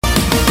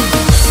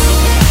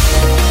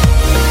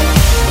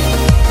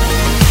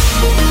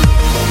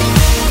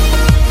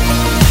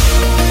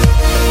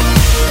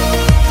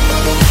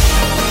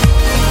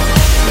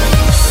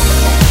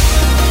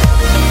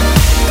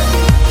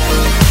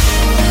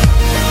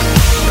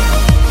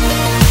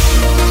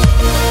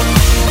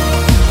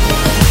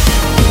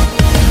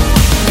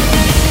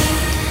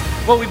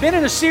Well, we've been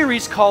in a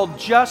series called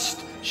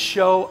Just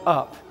Show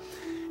Up.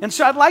 And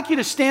so I'd like you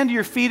to stand to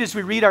your feet as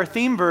we read our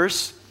theme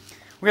verse.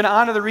 We're going to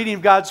honor the reading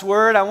of God's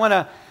Word. I want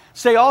to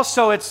say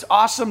also it's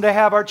awesome to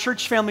have our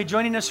church family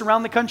joining us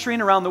around the country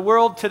and around the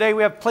world. Today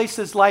we have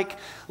places like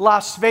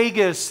Las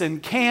Vegas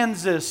and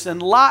Kansas and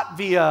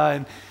Latvia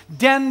and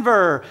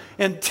Denver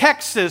and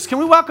Texas. Can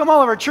we welcome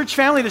all of our church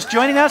family that's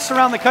joining us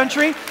around the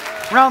country,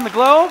 around the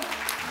globe?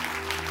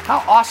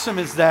 How awesome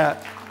is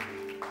that?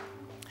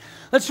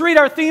 Let's read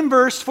our theme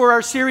verse for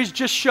our series,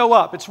 Just Show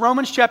Up. It's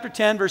Romans chapter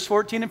 10, verse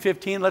 14 and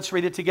 15. Let's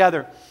read it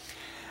together.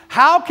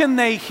 How can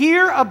they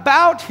hear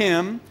about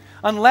him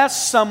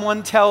unless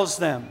someone tells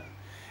them?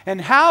 And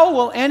how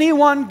will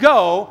anyone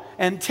go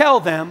and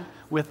tell them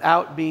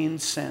without being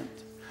sent?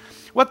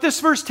 What this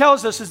verse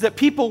tells us is that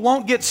people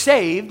won't get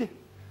saved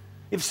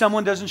if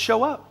someone doesn't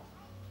show up.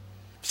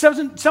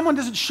 If someone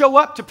doesn't show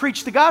up to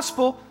preach the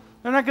gospel,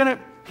 they're not going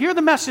to hear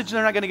the message,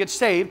 they're not going to get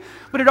saved.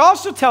 But it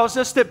also tells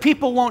us that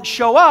people won't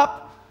show up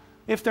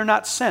if they're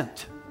not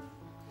sent.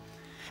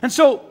 And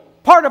so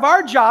part of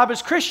our job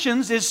as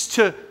Christians is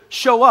to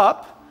show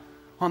up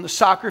on the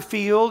soccer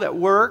field, at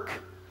work,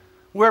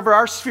 wherever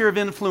our sphere of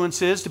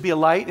influence is, to be a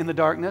light in the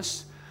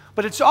darkness.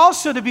 But it's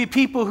also to be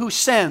people who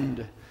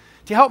send,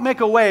 to help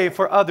make a way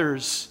for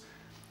others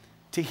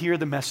to hear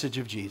the message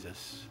of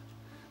Jesus.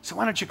 So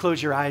why don't you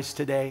close your eyes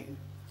today?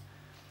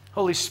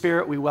 Holy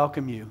Spirit, we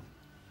welcome you.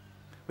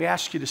 We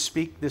ask you to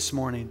speak this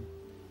morning.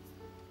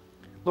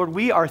 Lord,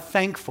 we are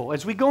thankful.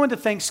 As we go into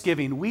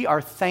Thanksgiving, we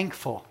are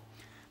thankful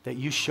that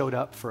you showed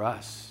up for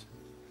us.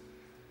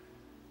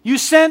 You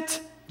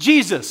sent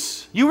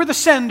Jesus. You were the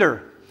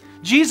sender.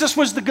 Jesus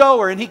was the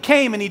goer, and he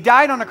came and he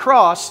died on a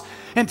cross.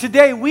 And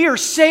today we are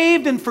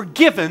saved and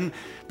forgiven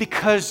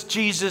because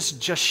Jesus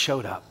just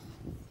showed up.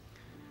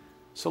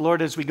 So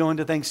Lord, as we go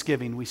into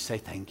Thanksgiving, we say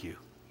thank you.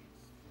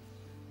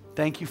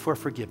 Thank you for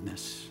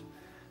forgiveness.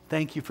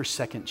 Thank you for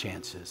second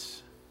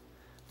chances.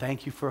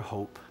 Thank you for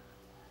hope.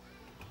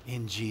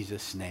 In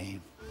Jesus'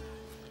 name.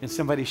 And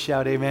somebody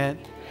shout amen.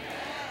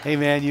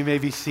 Amen. You may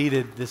be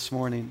seated this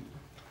morning.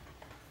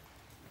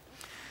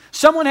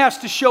 Someone has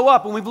to show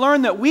up, and we've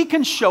learned that we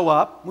can show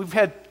up. We've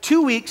had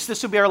 2 weeks.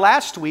 This will be our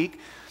last week.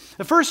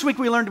 The first week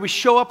we learned we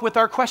show up with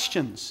our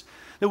questions,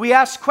 that we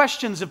ask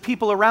questions of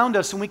people around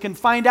us, and we can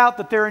find out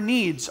that there are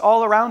needs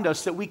all around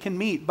us that we can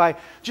meet by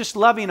just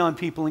loving on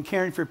people and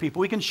caring for people.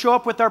 We can show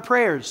up with our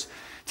prayers,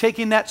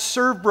 taking that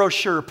serve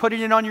brochure,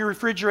 putting it on your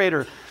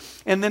refrigerator,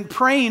 and then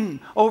praying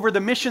over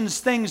the missions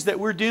things that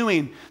we're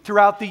doing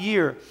throughout the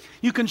year.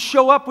 You can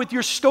show up with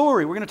your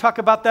story. We're going to talk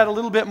about that a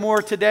little bit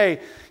more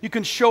today. You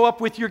can show up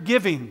with your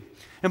giving.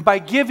 And by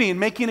giving,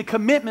 making a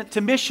commitment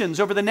to missions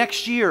over the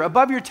next year,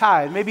 above your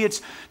tithe. Maybe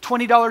it's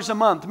 $20 a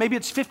month. Maybe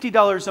it's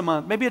 $50 a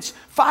month. Maybe it's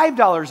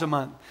 $5 a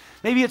month.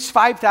 Maybe it's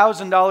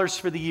 $5,000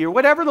 for the year.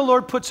 Whatever the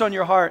Lord puts on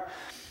your heart,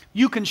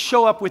 you can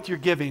show up with your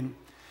giving.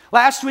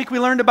 Last week we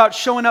learned about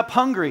showing up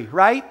hungry,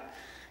 right?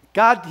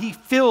 God, he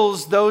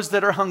fills those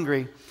that are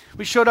hungry.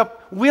 We showed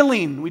up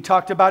willing, we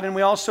talked about, and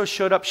we also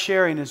showed up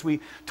sharing as we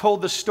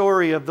told the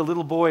story of the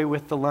little boy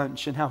with the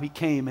lunch and how he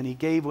came and he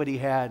gave what he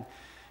had,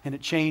 and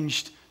it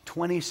changed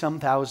 20-some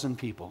thousand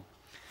people.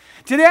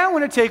 Today I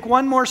want to take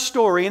one more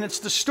story, and it's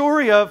the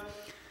story of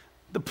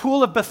the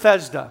pool of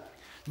Bethesda.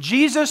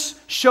 Jesus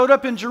showed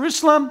up in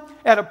Jerusalem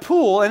at a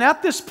pool, and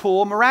at this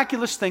pool,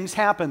 miraculous things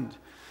happened.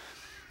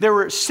 There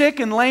were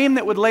sick and lame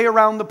that would lay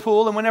around the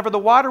pool, and whenever the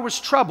water was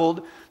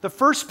troubled, the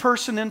first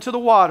person into the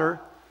water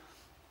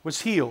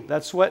was healed.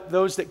 That's what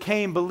those that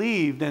came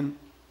believed. And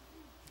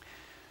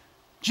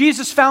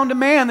Jesus found a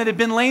man that had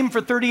been lame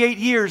for 38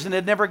 years and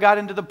had never got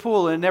into the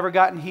pool and had never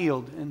gotten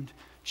healed. And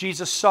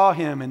Jesus saw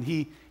him and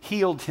he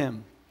healed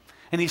him.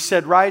 And he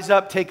said, "Rise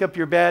up, take up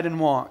your bed and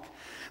walk."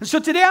 And so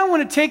today I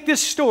want to take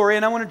this story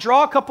and I want to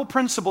draw a couple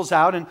principles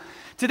out. And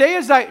today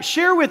as I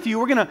share with you,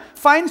 we're going to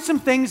find some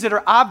things that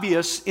are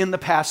obvious in the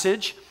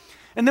passage.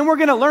 And then we're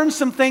going to learn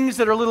some things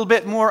that are a little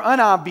bit more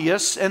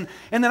unobvious. And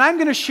then I'm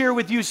going to share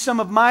with you some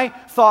of my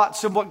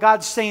thoughts of what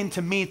God's saying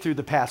to me through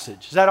the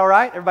passage. Is that all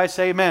right? Everybody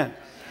say amen. Amen.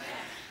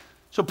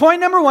 So point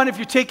number one, if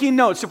you're taking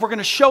notes, if we're going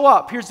to show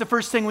up, here's the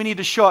first thing we need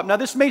to show up. Now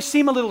this may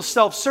seem a little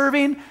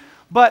self-serving,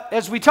 but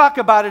as we talk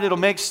about it, it'll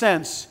make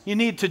sense. You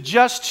need to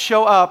just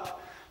show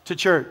up to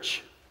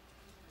church.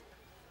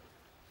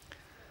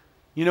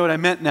 You know what I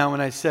meant now when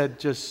I said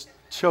just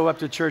show up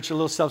to church, a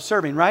little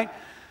self-serving, right?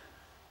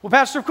 Well,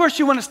 Pastor, of course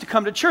you want us to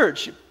come to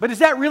church, but is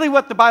that really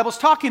what the Bible's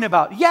talking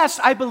about? Yes,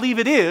 I believe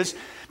it is,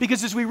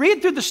 because as we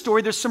read through the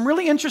story, there's some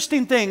really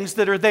interesting things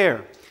that are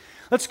there.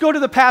 Let's go to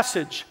the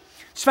passage.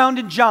 It's found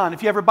in John.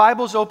 If you have your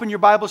Bibles, open your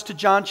Bibles to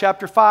John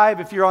chapter 5.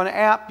 If you're on an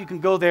app, you can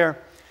go there. It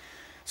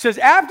says,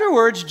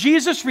 afterwards,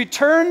 Jesus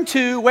returned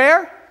to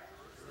where?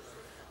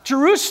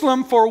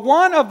 Jerusalem for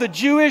one of the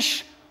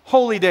Jewish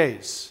holy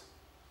days.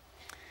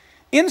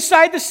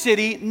 Inside the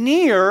city,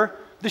 near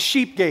the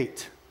sheep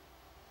gate.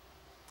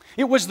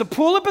 It was the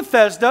pool of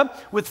Bethesda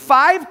with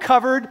 5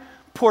 covered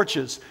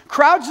porches.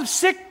 Crowds of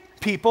sick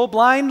people,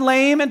 blind,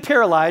 lame, and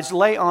paralyzed,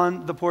 lay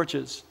on the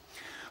porches.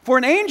 For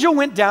an angel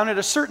went down at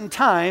a certain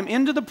time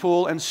into the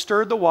pool and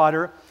stirred the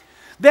water.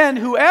 Then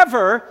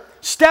whoever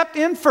stepped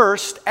in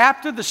first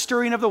after the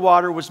stirring of the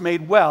water was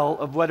made well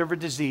of whatever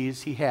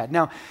disease he had.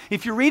 Now,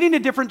 if you're reading a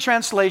different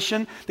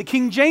translation, the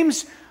King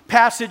James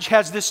passage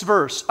has this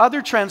verse.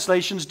 Other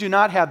translations do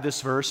not have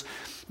this verse.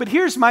 But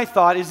here's my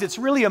thought, is it's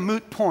really a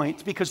moot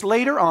point, because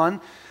later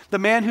on, the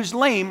man who's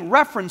lame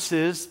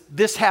references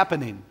this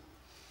happening.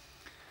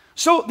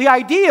 So the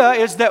idea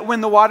is that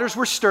when the waters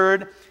were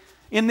stirred,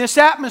 in this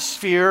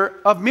atmosphere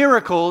of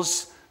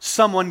miracles,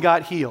 someone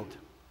got healed.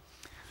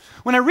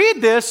 When I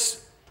read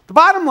this, the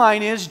bottom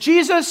line is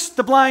Jesus,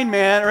 the blind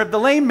man, or the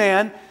lame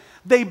man,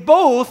 they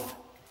both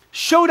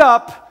showed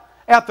up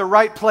at the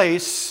right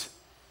place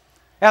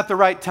at the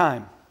right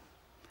time.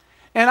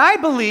 And I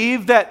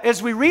believe that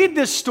as we read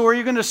this story,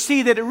 you're going to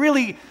see that it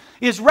really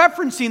is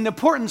referencing the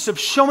importance of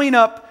showing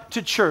up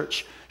to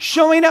church,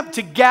 showing up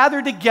to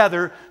gather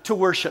together to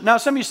worship. Now,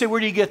 some of you say, where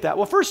do you get that?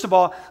 Well, first of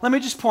all, let me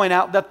just point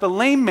out that the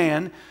lame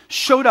man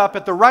showed up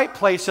at the right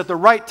place at the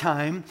right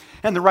time,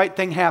 and the right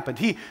thing happened.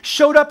 He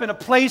showed up in a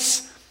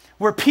place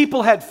where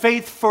people had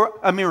faith for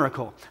a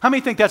miracle. How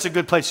many think that's a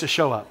good place to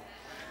show up?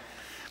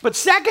 But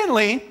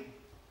secondly,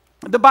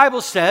 the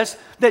Bible says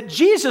that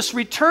Jesus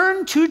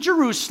returned to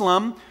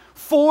Jerusalem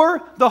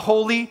for the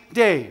holy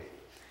day.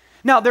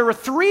 Now, there were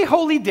 3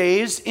 holy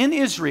days in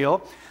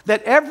Israel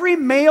that every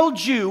male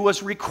Jew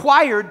was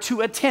required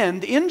to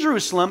attend in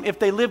Jerusalem if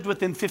they lived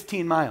within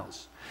 15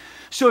 miles.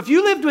 So if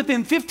you lived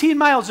within 15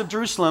 miles of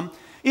Jerusalem,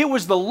 it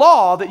was the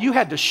law that you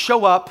had to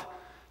show up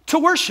to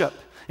worship.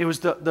 It was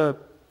the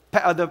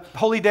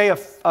holy day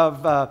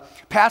of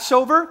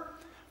Passover,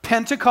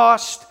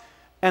 Pentecost,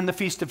 and the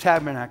Feast of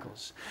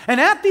Tabernacles. And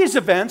at these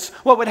events,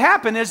 what would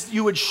happen is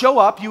you would show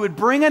up, you would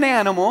bring an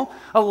animal,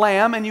 a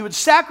lamb, and you would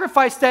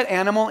sacrifice that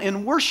animal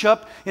in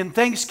worship, in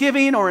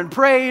thanksgiving, or in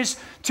praise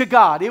to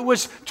God. It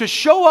was to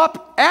show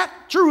up at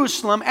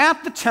Jerusalem,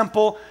 at the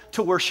temple,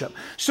 to worship.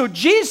 So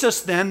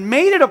Jesus then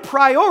made it a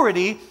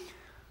priority,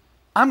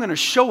 I'm going to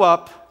show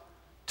up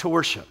to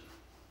worship.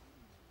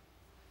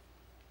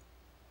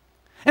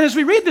 And as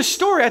we read this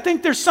story, I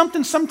think there's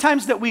something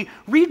sometimes that we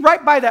read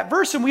right by that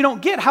verse and we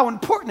don't get how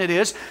important it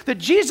is that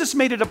Jesus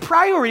made it a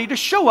priority to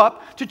show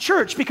up to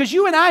church, because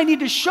you and I need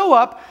to show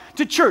up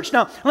to church.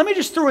 Now, let me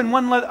just throw in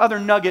one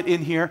other nugget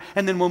in here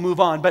and then we'll move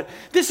on. But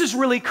this is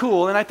really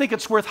cool and I think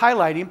it's worth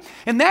highlighting.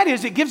 And that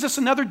is, it gives us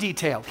another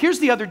detail. Here's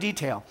the other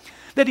detail.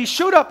 That he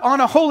showed up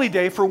on a holy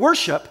day for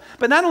worship,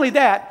 but not only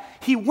that,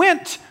 he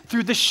went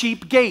through the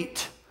sheep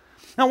gate.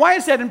 Now, why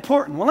is that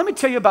important? Well, let me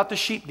tell you about the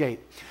sheep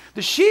gate.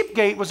 The sheep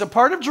gate was a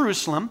part of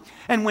Jerusalem,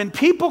 and when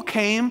people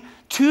came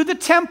to the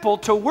temple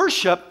to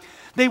worship,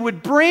 they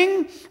would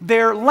bring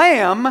their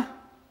lamb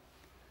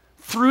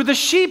through the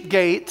sheep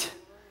gate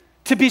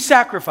to be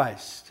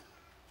sacrificed.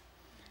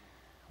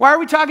 Why are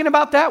we talking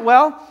about that?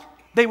 Well,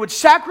 they would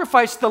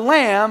sacrifice the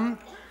lamb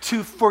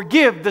to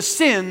forgive the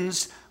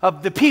sins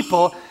of the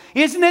people.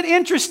 Isn't it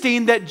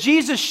interesting that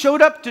Jesus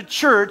showed up to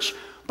church?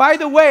 By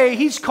the way,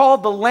 he's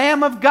called the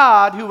Lamb of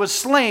God who was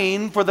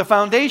slain for the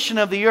foundation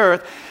of the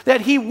earth.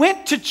 That he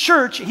went to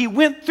church, he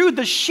went through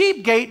the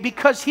sheep gate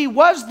because he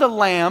was the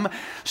lamb,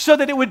 so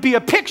that it would be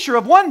a picture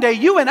of one day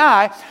you and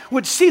I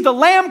would see the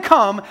lamb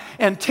come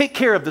and take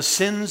care of the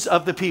sins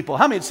of the people.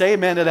 How many would say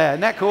amen to that?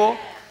 Isn't that cool?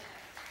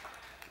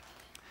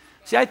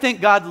 See, I think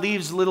God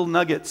leaves little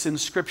nuggets in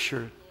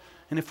Scripture,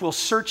 and if we'll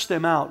search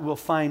them out, we'll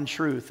find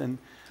truth. And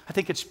I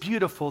think it's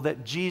beautiful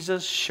that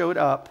Jesus showed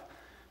up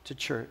to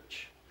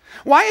church.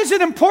 Why is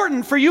it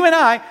important for you and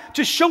I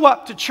to show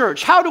up to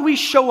church? How do we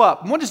show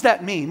up? And what does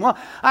that mean? Well,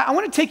 I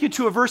want to take you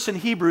to a verse in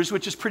Hebrews,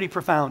 which is pretty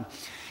profound.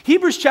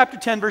 Hebrews chapter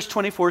 10, verse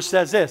 24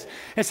 says this.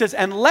 It says,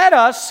 "And let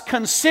us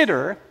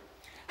consider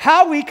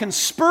how we can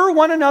spur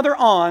one another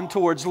on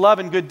towards love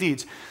and good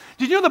deeds."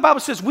 Did you know the Bible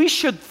says we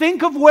should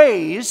think of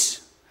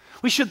ways,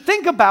 we should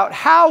think about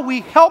how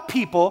we help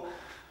people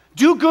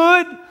do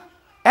good,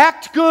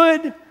 act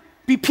good,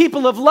 be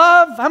people of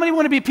love. How many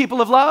want to be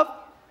people of love?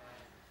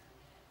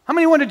 How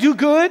many want to do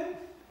good? It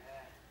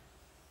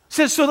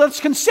says, so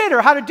let's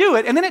consider how to do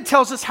it. And then it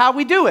tells us how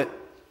we do it.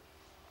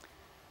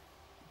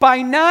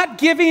 By not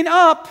giving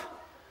up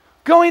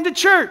going to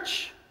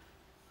church.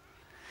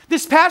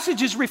 This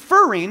passage is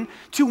referring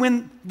to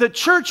when the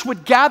church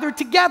would gather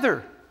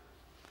together.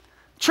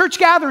 Church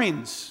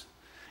gatherings.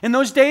 In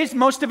those days,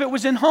 most of it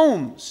was in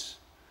homes.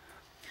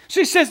 So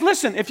he says,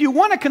 listen, if you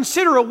want to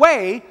consider a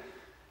way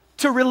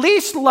to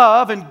release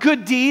love and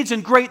good deeds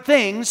and great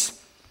things,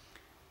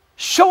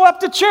 show up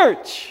to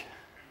church.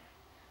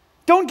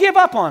 Don't give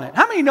up on it.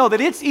 How many know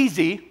that it's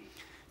easy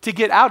to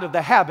get out of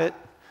the habit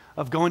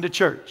of going to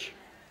church?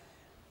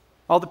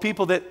 All the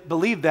people that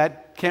believe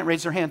that can't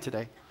raise their hand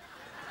today.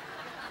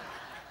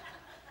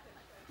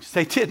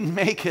 They didn't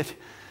make it.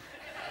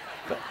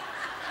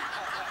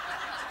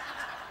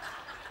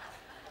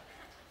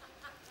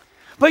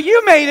 But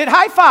you made it.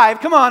 High five.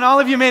 Come on, all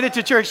of you made it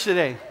to church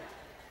today.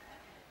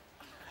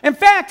 In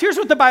fact, here's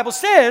what the Bible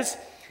says.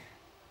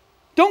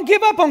 Don't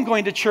give up on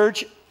going to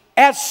church,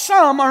 as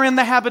some are in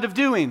the habit of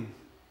doing.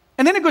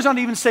 And then it goes on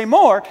to even say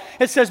more.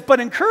 It says, but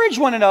encourage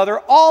one another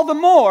all the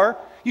more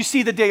you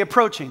see the day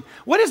approaching.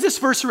 What is this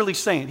verse really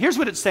saying? Here's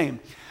what it's saying.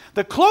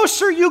 The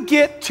closer you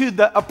get to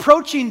the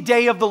approaching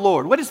day of the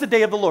Lord. What is the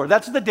day of the Lord?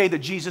 That's the day that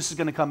Jesus is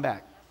going to come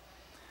back.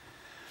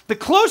 The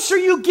closer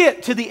you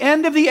get to the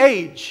end of the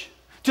age,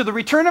 to the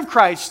return of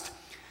Christ,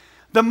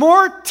 the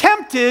more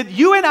tempted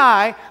you and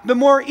I, the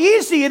more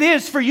easy it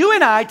is for you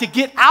and I to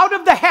get out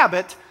of the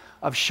habit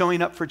of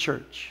showing up for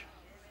church.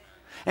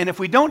 And if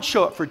we don't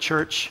show up for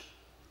church,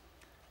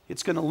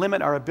 it's going to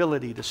limit our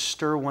ability to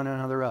stir one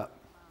another up,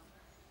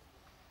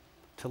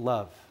 to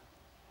love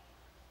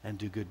and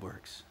do good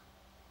works.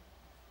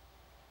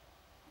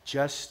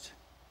 Just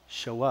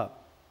show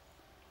up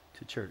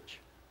to church.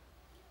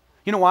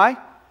 You know why?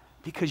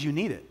 Because you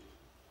need it.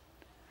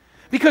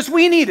 Because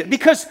we need it.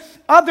 Because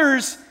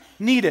others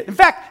need it. In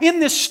fact, in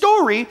this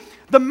story,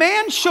 the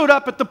man showed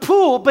up at the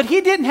pool, but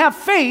he didn't have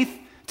faith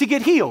to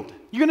get healed.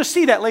 You're going to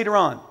see that later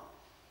on.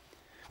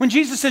 When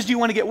Jesus says, do you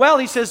want to get well?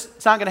 He says,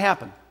 it's not going to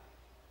happen.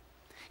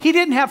 He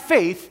didn't have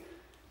faith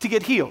to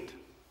get healed.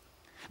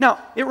 Now,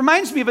 it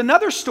reminds me of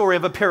another story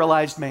of a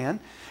paralyzed man.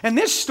 And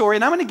this story,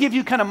 and I'm going to give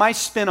you kind of my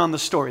spin on the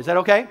story. Is that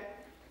okay?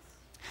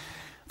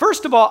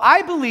 First of all,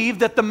 I believe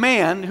that the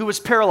man who was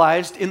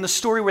paralyzed in the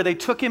story where they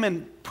took him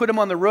and put him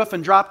on the roof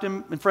and dropped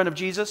him in front of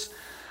Jesus,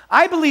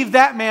 I believe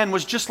that man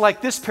was just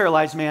like this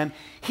paralyzed man.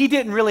 He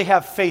didn't really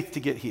have faith to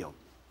get healed.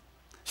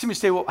 Somebody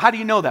say, well, how do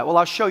you know that? Well,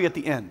 I'll show you at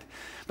the end.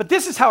 But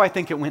this is how I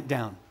think it went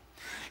down.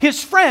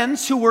 His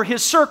friends who were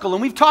his circle,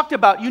 and we've talked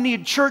about you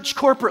need church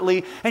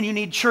corporately and you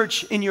need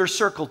church in your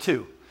circle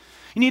too.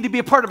 You need to be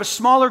a part of a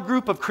smaller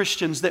group of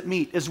Christians that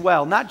meet as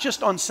well, not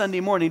just on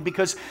Sunday morning,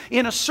 because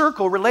in a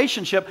circle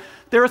relationship,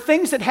 there are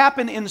things that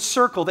happen in a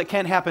circle that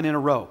can't happen in a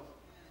row.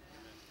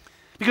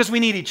 Because we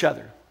need each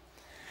other.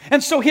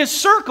 And so his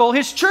circle,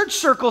 his church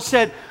circle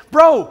said,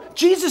 bro,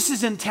 Jesus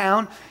is in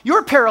town,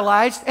 you're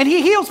paralyzed, and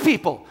he heals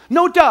people.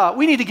 No duh,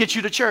 we need to get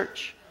you to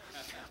church.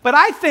 But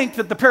I think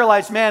that the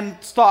paralyzed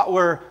man's thought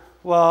were,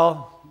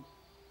 well,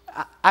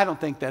 I don't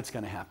think that's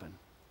going to happen.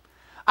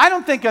 I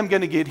don't think I'm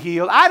going to get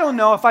healed. I don't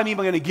know if I'm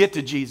even going to get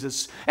to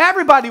Jesus.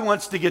 Everybody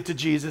wants to get to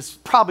Jesus.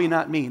 Probably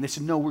not me. And they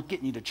said, no, we're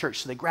getting you to church.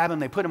 So they grab him,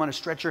 they put him on a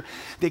stretcher.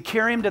 They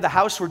carry him to the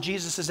house where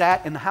Jesus is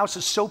at, and the house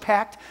is so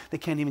packed, they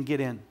can't even get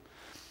in.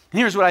 And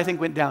here's what I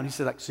think went down. He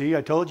said, see,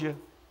 I told you. And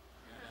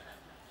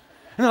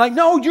they're like,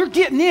 no, you're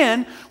getting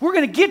in. We're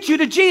going to get you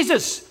to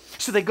Jesus.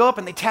 So they go up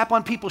and they tap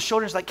on people's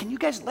shoulders like, can you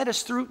guys let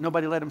us through?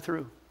 Nobody let him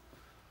through.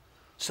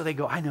 So they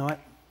go, I know it.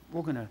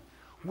 We're going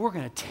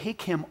to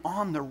take him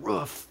on the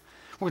roof.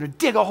 We're going to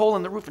dig a hole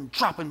in the roof and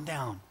drop him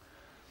down.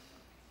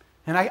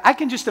 And I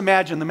can just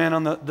imagine the man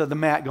on the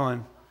mat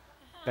going,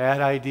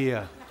 bad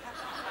idea.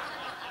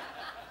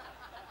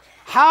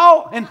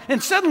 How?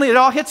 And suddenly it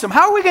all hits him.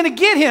 How are we going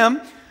to get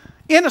him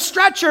in a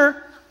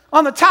stretcher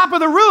on the top of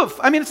the roof?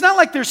 I mean, it's not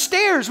like there's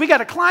stairs. We got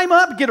to climb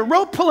up, get a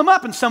rope, pull him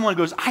up, and someone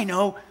goes, I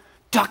know,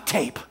 duct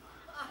tape.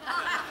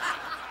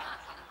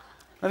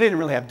 Now, they didn't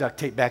really have duct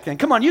tape back then.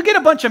 Come on, you get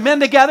a bunch of men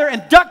together,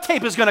 and duct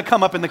tape is going to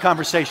come up in the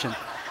conversation.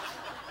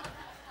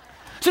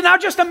 So now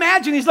just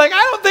imagine, he's like, I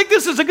don't think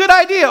this is a good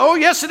idea. Oh,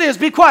 yes, it is.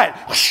 Be quiet.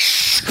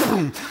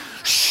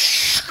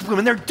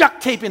 And they're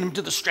duct taping him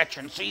to the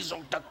stretcher. And so he's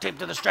all duct taped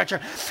to the stretcher.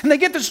 And they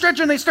get the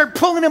stretcher and they start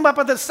pulling him up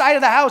at the side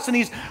of the house. And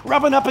he's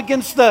rubbing up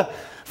against the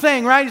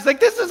thing, right? He's like,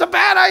 this is a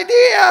bad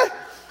idea.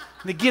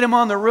 And they get him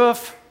on the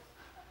roof.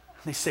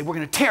 And they say, we're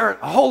going to tear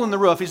a hole in the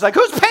roof. He's like,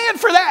 who's paying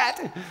for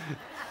that?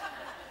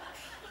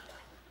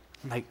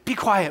 I'm like, be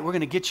quiet. We're going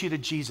to get you to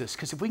Jesus.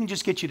 Because if we can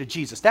just get you to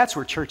Jesus, that's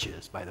where church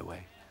is, by the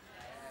way.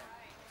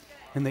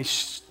 And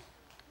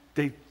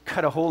they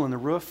cut a hole in the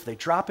roof, they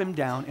drop him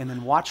down, and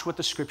then watch what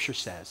the scripture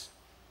says.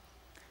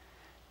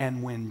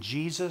 And when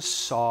Jesus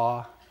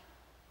saw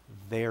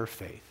their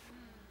faith.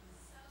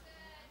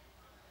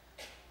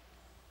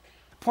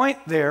 The point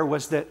there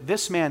was that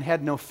this man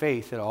had no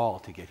faith at all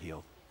to get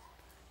healed.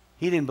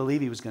 He didn't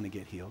believe he was going to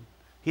get healed.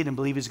 He didn't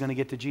believe he was going to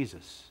get to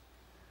Jesus.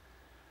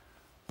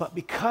 But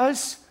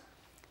because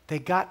they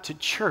got to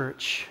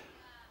church,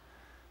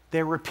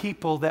 there were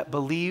people that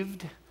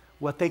believed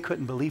what they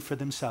couldn't believe for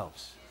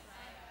themselves.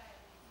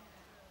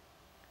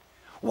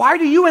 Why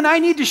do you and I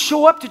need to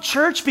show up to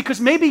church? Because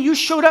maybe you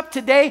showed up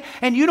today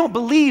and you don't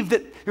believe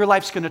that your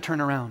life's going to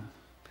turn around.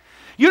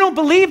 You don't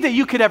believe that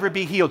you could ever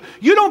be healed.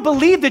 You don't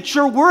believe that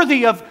you're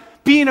worthy of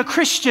being a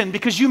Christian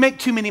because you make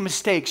too many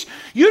mistakes.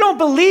 You don't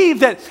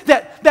believe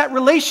that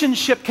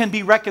relationship can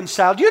be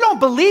reconciled. You don't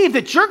believe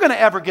that you're going to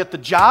ever get the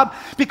job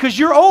because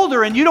you're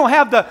older and you don't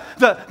have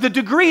the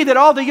degree that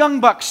all the young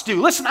bucks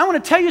do. Listen, I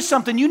want to tell you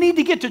something. You need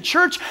to get to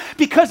church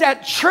because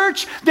at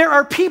church there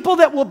are people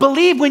that will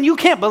believe when you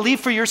can't believe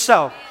for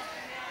yourself.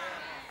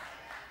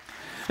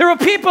 There are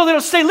people that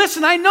will say,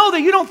 listen, I know that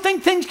you don't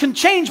think things can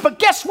change, but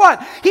guess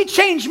what? He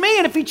changed me,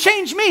 and if he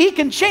changed me, he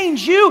can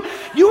change you.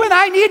 You and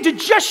I need to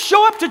just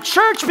show up to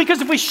church,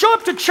 because if we show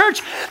up to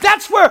church,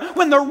 that's where,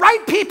 when the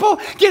right people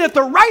get at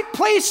the right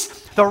place,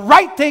 the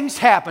right things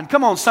happen.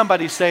 Come on,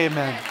 somebody say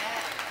amen.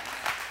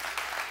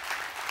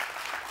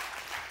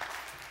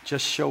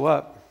 Just show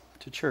up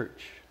to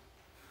church.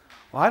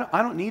 Well,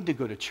 I don't need to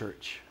go to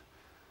church.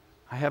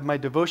 I have my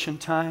devotion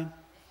time.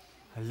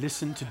 I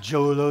listen to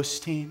Joel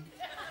Osteen.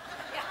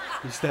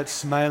 He's that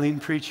smiling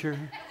preacher.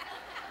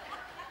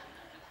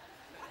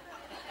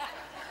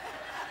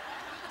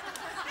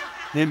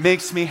 And it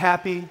makes me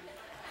happy.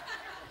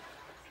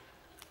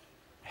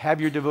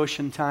 Have your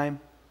devotion time.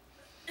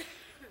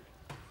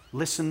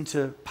 Listen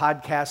to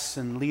podcasts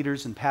and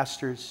leaders and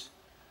pastors.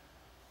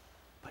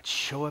 But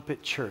show up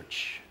at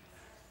church.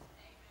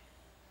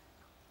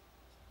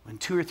 When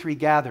 2 or 3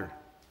 gather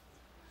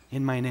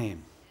in my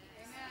name,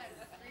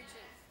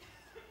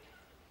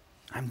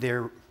 I'm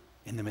there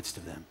in the midst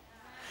of them.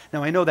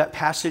 Now, I know that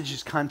passage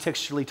is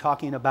contextually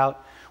talking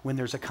about when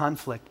there's a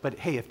conflict, but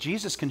hey, if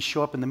Jesus can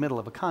show up in the middle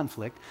of a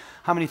conflict,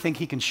 how many think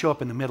he can show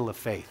up in the middle of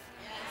faith,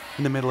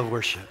 in the middle of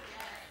worship?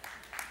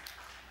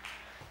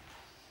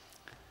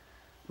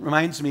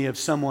 Reminds me of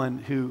someone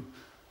who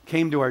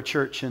came to our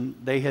church and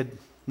they had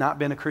not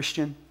been a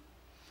Christian,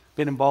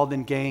 been involved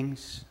in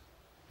gangs,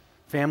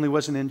 family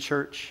wasn't in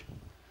church,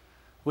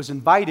 was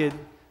invited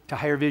to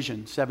Higher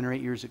Vision 7 or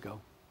 8 years ago.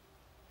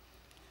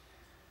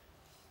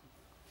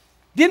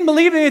 Didn't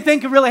believe anything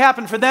could really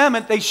happen for them,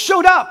 and they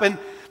showed up, and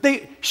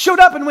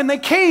when they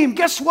came,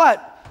 guess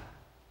what?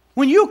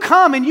 When you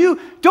come and you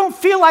don't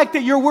feel like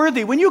that you're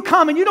worthy, when you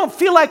come and you don't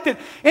feel like that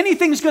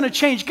anything's going to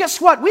change,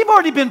 guess what? We've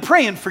already been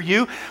praying for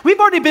you.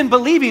 We've already been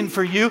believing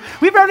for you.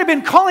 We've already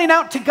been calling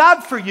out to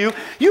God for you.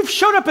 You've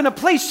showed up in a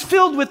place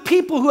filled with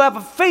people who have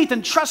a faith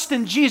and trust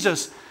in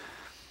Jesus.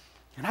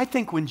 And I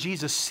think when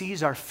Jesus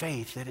sees our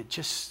faith, that it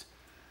just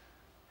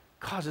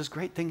causes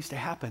great things to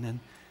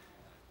happen.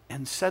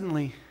 And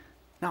suddenly,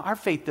 now our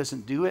faith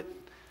doesn't do it.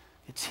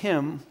 It's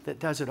Him that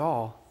does it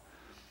all.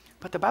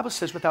 But the Bible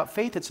says without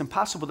faith it's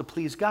impossible to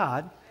please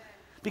God,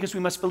 because we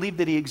must believe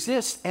that He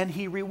exists and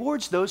He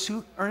rewards those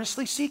who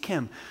earnestly seek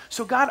Him.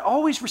 So God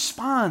always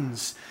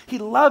responds. He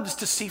loves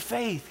to see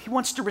faith. He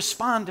wants to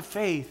respond to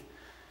faith.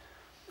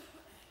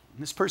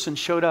 And this person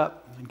showed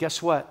up, and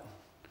guess what?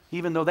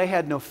 Even though they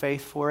had no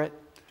faith for it,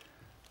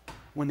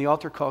 when the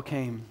altar call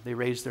came, they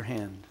raised their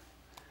hand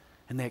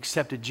and they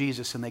accepted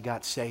Jesus and they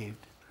got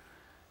saved.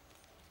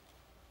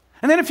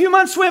 And then a few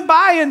months went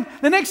by, and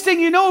the next thing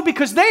you know,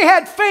 because they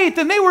had faith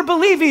and they were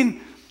believing,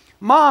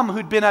 Mom,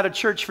 who'd been out of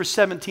church for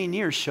 17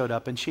 years, showed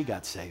up and she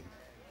got saved.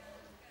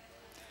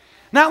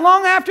 Not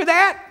long after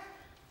that,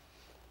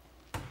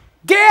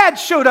 Dad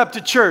showed up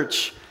to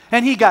church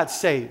and he got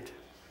saved.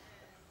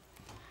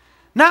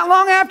 Not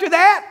long after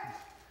that,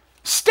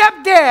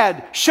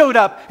 Stepdad showed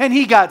up and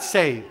he got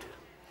saved.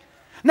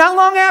 Not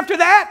long after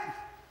that,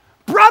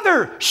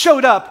 brother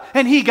showed up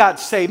and he got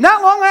saved.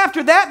 Not long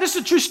after that, this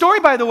is a true story,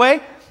 by the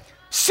way,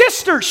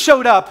 sister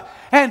showed up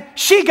and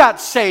she got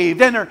saved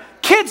and her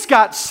kids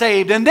got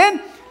saved. And then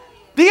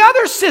the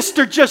other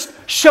sister just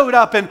showed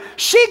up and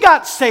she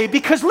got saved.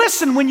 Because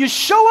listen, when you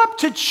show up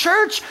to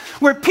church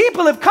where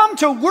people have come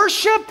to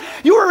worship,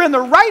 you are in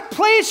the right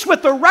place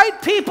with the right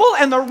people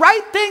and the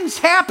right things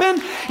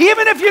happen.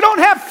 Even if you don't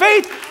have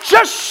faith,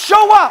 just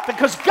show up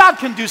because God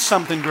can do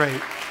something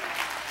great.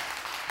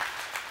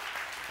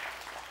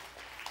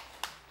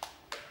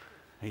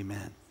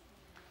 Amen.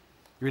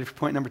 You ready for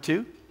point number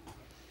 2?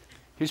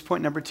 Here's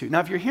point number 2.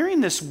 Now, if you're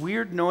hearing this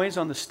weird noise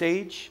on the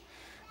stage,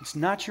 it's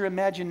not your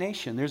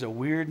imagination. There's a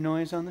weird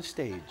noise on the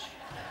stage.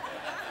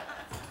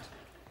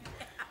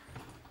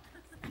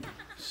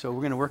 So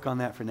we're going to work on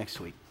that for next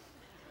week.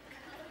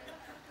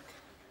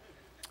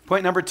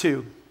 Point number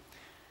 2.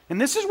 And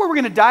this is where we're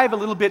going to dive a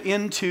little bit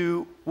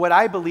into what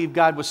I believe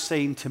God was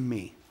saying to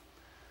me.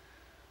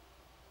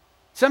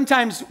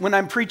 Sometimes when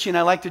I'm preaching,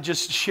 I like to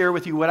just share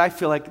with you what I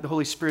feel like the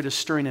Holy Spirit is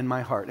stirring in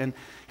my heart. And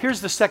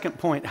here's the second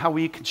point, how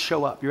we can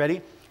show up. You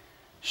ready?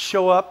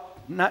 Show up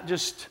not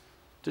just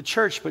to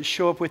church, but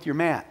show up with your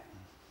mat.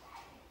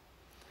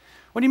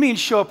 What do you mean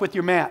show up with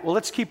your mat? Well,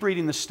 let's keep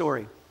reading the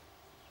story.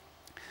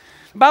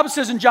 The Bible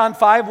says in John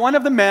 5, one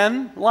of the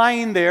men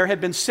lying there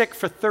had been sick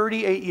for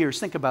 38 years.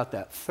 Think about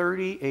that,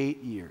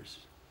 38 years.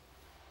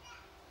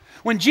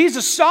 When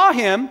Jesus saw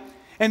him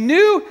and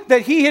knew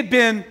that he had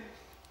been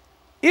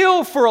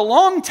ill for a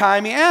long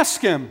time, he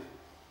asked him,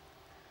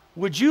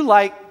 would you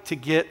like to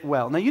get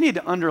well? Now you need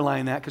to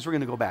underline that because we're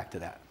going to go back to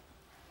that.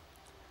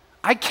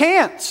 I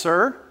can't,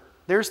 sir.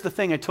 There's the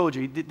thing I told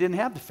you. He didn't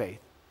have the faith.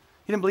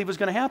 He didn't believe it was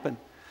going to happen.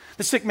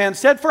 The sick man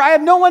said, for I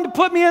have no one to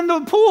put me into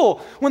the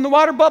pool when the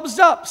water bubbles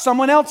up.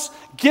 Someone else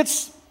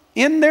gets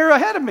in there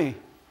ahead of me.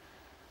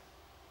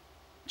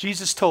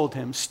 Jesus told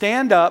him,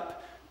 stand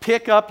up,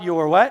 pick up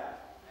your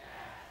what?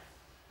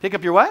 Pick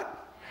up your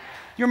what?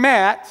 Your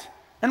mat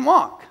and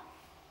walk.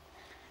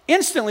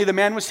 Instantly the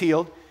man was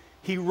healed.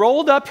 He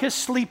rolled up his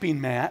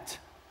sleeping mat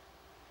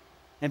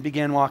and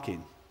began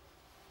walking.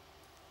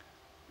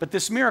 But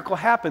this miracle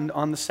happened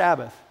on the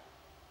Sabbath.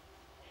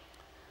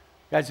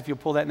 Guys, if you'll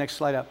pull that next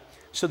slide up.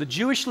 So the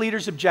Jewish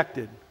leaders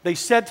objected. They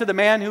said to the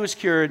man who was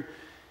cured,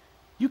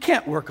 you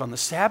can't work on the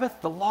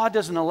Sabbath. The law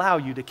doesn't allow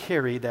you to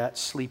carry that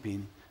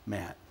sleeping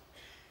mat.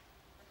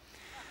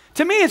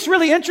 To me, it's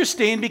really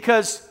interesting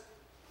because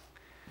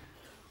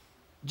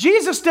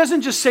Jesus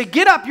doesn't just say,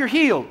 get up, you're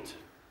healed.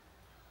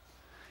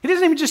 He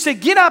doesn't even just say,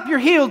 get up, you're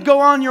healed, go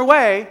on your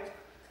way.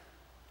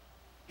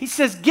 He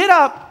says, get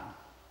up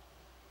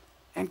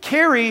and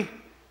carry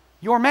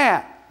your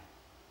mat.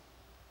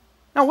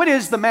 Now, what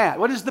is the mat?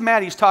 What is the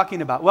mat he's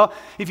talking about? Well,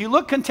 if you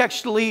look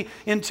contextually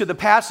into the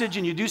passage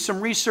and you do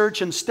some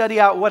research and study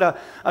out what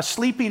a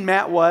sleeping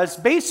mat was,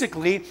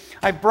 basically,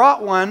 I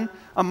brought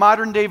a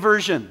modern day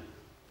version.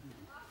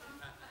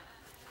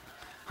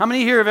 How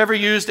many here have ever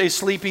used a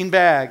sleeping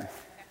bag?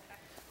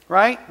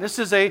 Right? This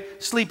is a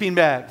sleeping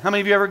bag. How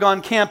many of you have ever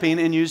gone camping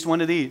and used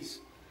one of these?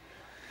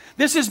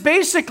 This is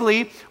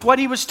basically what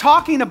he was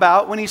talking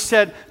about when he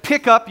said,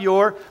 pick up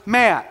your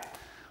mat.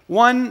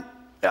 One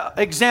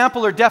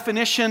example or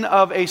definition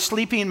of a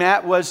sleeping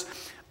mat was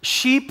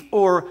sheep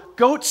or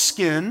goat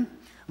skin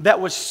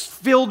that was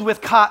filled with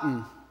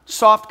cotton,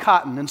 soft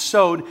cotton, and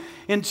sewed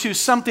into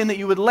something that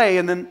you would lay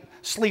and then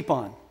sleep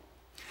on.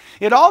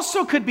 It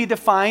also could be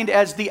defined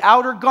as the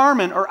outer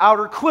garment or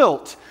outer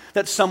quilt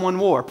that someone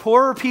wore.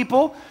 Poorer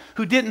people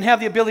who didn't have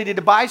the ability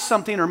to buy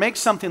something or make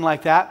something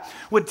like that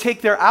would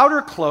take their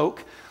outer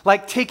cloak,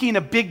 like taking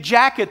a big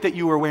jacket that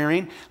you were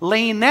wearing,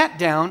 laying that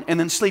down, and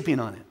then sleeping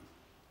on it.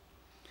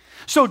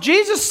 So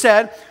Jesus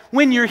said,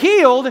 when you're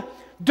healed,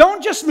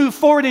 don't just move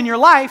forward in your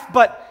life,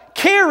 but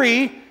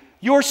carry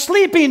your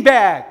sleeping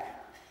bag.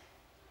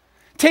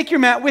 Take your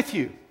mat with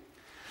you.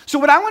 So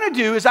what I want to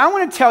do is I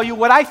want to tell you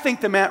what I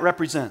think the mat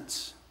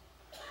represents.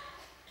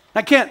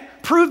 I can't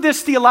prove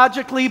this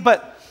theologically,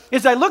 but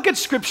as I look at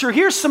Scripture,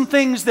 here's some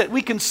things that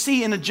we can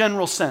see in a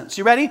general sense.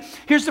 You ready?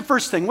 Here's the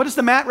first thing. What does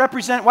the mat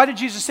represent? Why did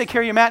Jesus say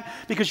carry your mat?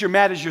 Because your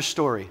mat is your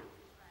story.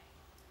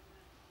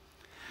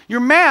 Your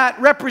mat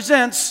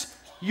represents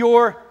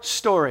your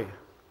story.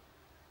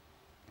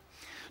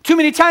 Too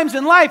many times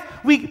in life,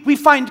 we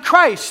find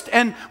Christ,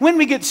 and when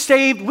we get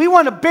saved, we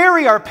want to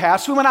bury our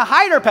past. We want to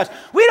hide our past.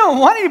 We don't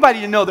want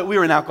anybody to know that we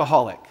were an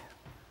alcoholic.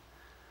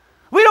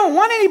 We don't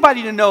want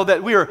anybody to know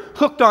that we were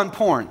hooked on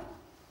porn.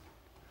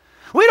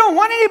 We don't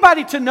want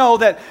anybody to know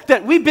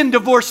that we've been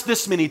divorced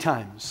this many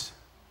times.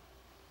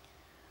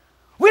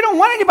 We don't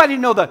want anybody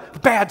to know the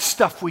bad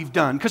stuff we've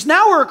done, because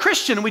now we're a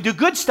Christian and we do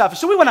good stuff,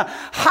 so we want to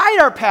hide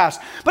our past.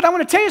 But I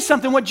want to tell you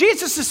something. What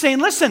Jesus is saying,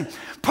 listen,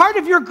 part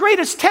of your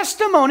greatest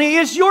testimony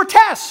is your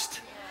test.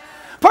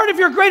 Part of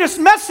your greatest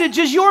message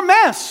is your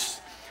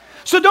mess.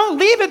 So don't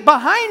leave it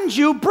behind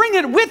you. Bring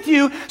it with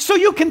you so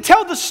you can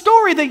tell the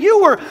story that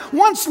you were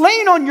once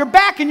laying on your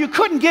back and you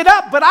couldn't get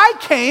up, but I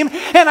came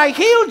and I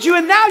healed you,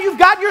 and now you've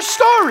got your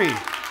story.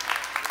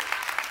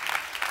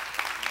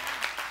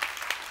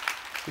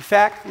 In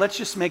fact, let's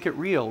just make it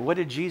real. What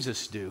did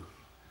Jesus do?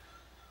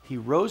 He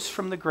rose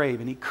from the grave,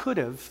 and he could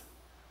have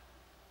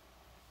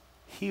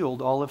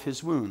healed all of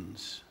his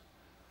wounds,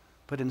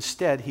 but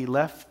instead he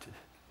left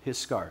his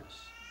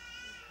scars.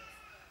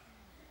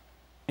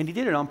 And he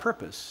did it on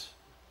purpose,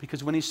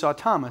 because when he saw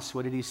Thomas,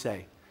 what did he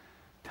say?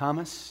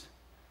 Thomas,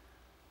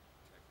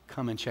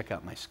 come and check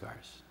out my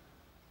scars.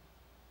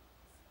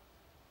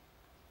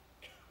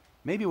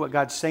 Maybe what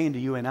God's saying to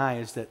you and I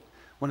is that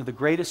one of the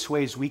greatest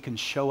ways we can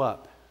show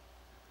up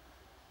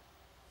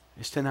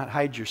is to not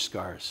hide your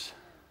scars,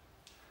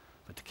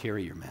 but to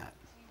carry your mat.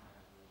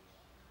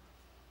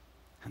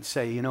 And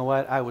say, you know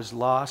what? I was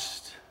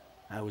lost.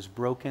 I was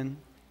broken.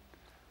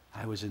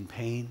 I was in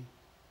pain.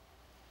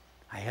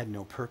 I had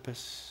no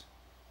purpose.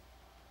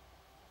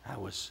 I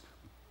was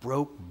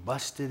broke,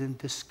 busted, and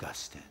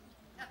disgusted.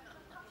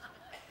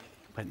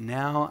 But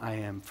now I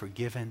am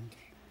forgiven,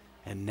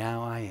 and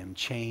now I am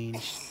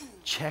changed.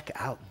 Check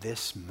out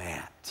this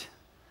mat.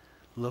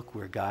 Look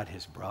where God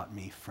has brought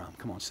me from.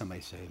 Come on,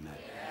 somebody say amen.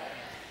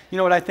 You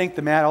know what I think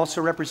the mat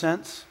also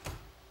represents?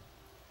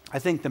 I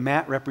think the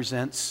mat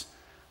represents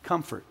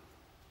comfort.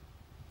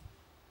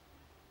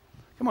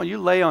 Come on, you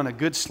lay on a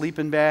good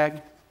sleeping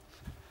bag.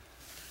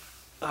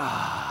 It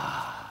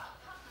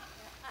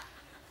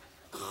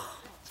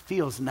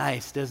feels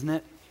nice, doesn't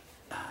it?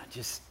 I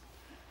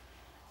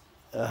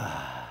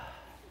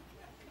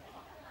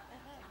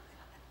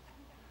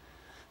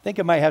think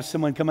I might have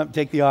someone come up and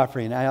take the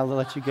offering. I'll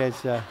let you guys...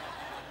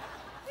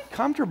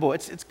 comfortable.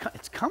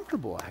 It's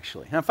comfortable,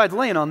 actually. Now, if I'd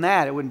laying on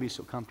that, it wouldn't be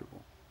so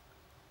comfortable.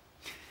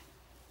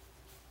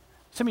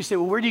 Somebody say,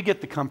 well, where do you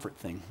get the comfort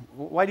thing?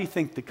 Why do you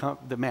think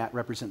the mat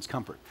represents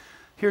comfort?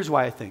 Here's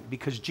why I think.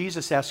 Because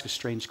Jesus asked a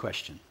strange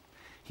question.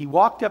 He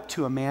walked up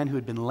to a man who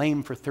had been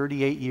lame for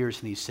 38 years,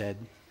 and he said,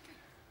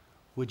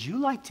 would you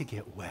like to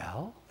get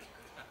well?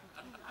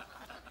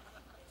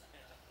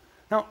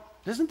 Now,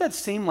 doesn't that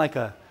seem like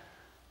a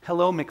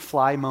hello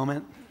McFly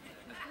moment?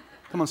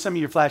 Come on, some of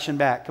you are flashing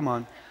back. Come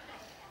on.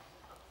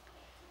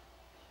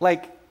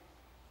 Like,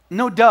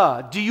 no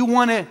duh, do you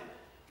want to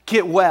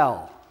get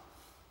well?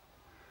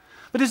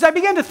 But as I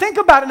began to think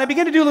about it and I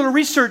began to do a little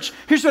research,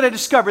 here's what I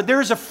discovered.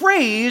 There is a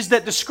phrase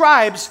that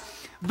describes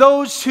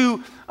those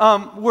who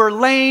were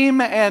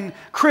lame and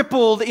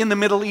crippled in the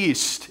Middle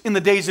East in the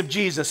days of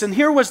Jesus. And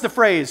here was the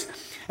phrase,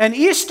 an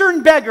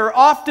Eastern beggar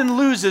often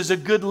loses a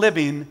good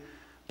living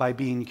by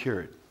being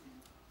cured.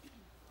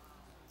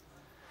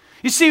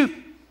 You see,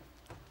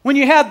 when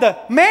you had the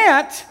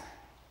mat,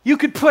 you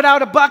could put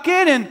out a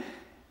bucket and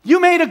you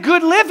made a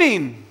good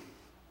living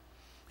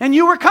and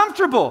you were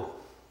comfortable.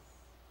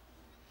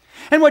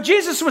 And what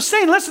Jesus was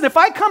saying, listen, if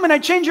I come and I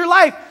change your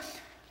life,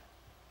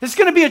 it's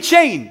going to be a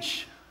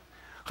change.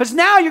 Because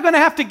now you're going to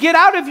have to get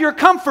out of your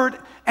comfort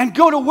and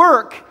go to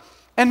work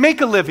and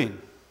make a living.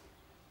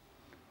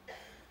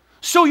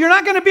 So you're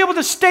not going to be able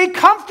to stay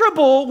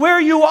comfortable where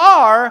you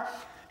are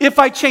if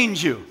I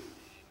change you.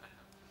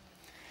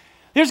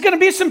 There's going to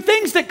be some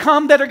things that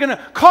come that are going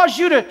to cause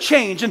you to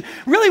change. And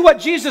really what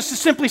Jesus is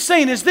simply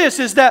saying is this,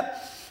 is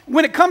that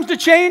when it comes to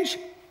change,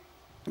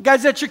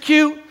 guys, that's your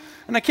cue,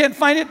 and I can't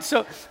find it,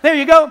 so there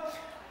you go.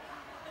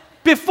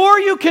 Before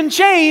you can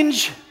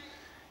change,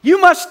 you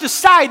must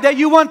decide that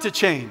you want to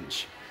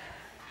change.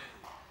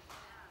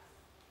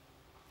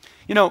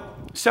 You know,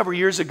 several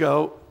years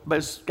ago,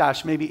 but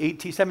gosh, maybe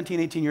 17,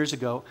 18 years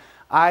ago,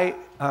 I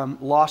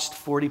lost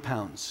 40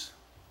 pounds.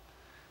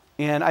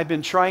 And I've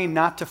been trying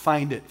not to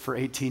find it for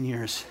 18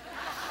 years.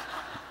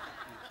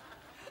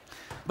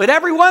 But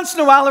every once in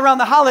a while around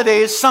the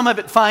holidays, some of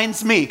it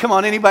finds me. Come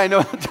on, anybody know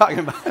what I'm talking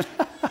about?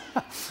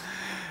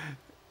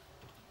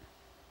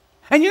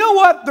 And you know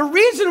what? The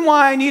reason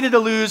why I needed to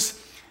lose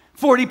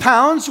 40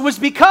 pounds was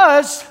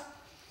because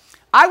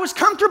I was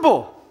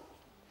comfortable.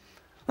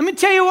 Let me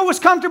tell you what was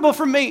comfortable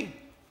for me.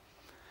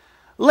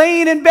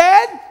 Laying in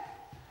bed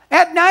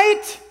at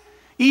night,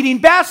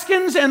 eating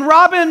Baskin's and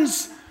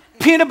Robbins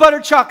peanut butter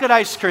chocolate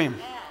ice cream.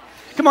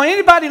 Come on,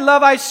 anybody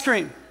love ice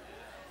cream?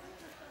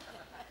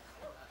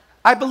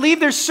 I believe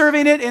they're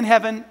serving it in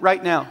heaven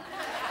right now.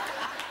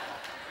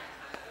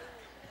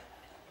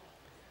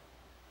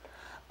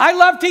 I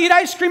love to eat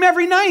ice cream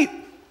every night.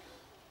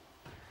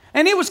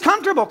 And it was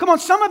comfortable. Come on,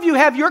 some of you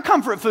have your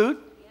comfort food.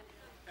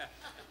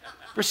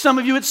 For some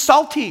of you, it's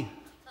salty.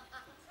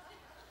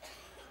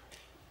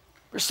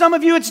 For some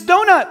of you, it's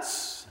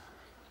donuts.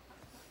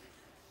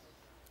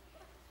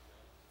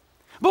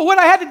 But what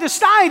I had to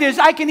decide is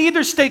I can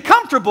either stay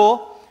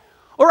comfortable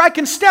or I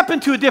can step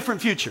into a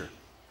different future.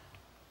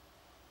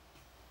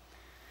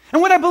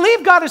 And what I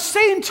believe God is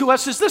saying to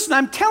us is, listen,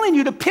 I'm telling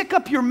you to pick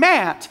up your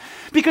mat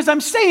because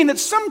I'm saying that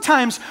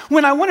sometimes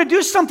when I want to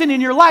do something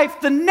in your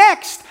life, the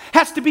next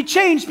has to be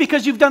changed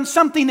because you've done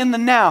something in the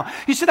now.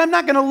 You said, I'm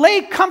not going to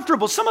lay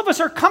comfortable. Some of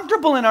us are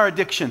comfortable in our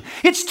addiction.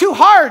 It's too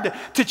hard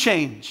to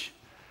change.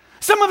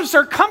 Some of us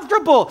are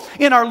comfortable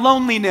in our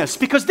loneliness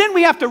because then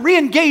we have to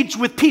re-engage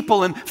with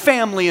people and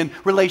family and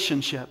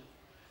relationship.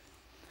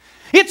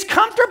 It's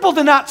comfortable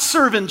to not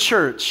serve in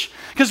church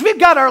because we've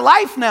got our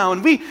life now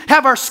and we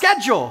have our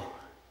schedule.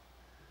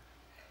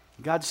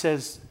 God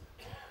says,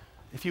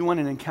 if you want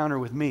an encounter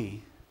with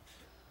me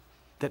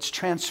that's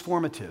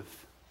transformative,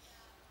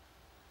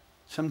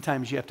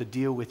 sometimes you have to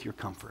deal with your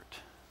comfort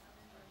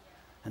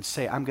and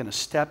say, I'm going to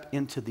step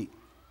into the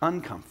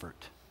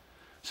uncomfort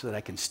so that I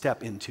can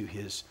step into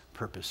his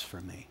purpose for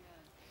me.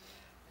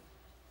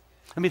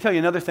 Let me tell you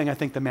another thing I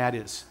think the mat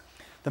is.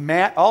 The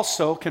mat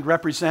also can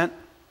represent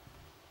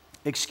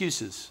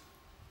excuses.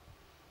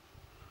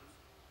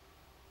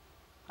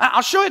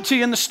 I'll show it to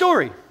you in the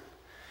story.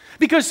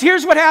 Because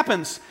here's what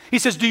happens. He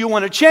says, do you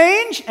want to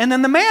change? And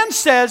then the man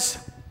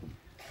says,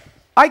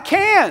 I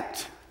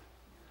can't.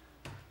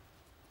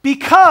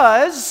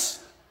 Because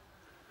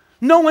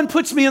no one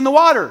puts me in the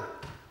water.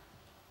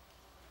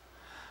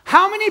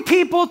 How many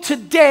people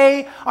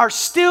today are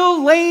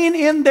still laying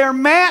in their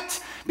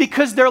mat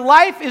because their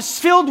life is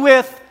filled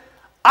with,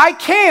 I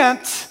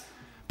can't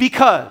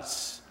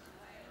because.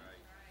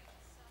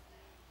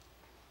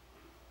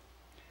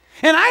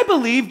 And I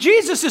believe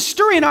Jesus is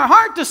stirring our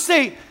heart to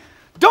say,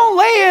 don't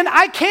lay in,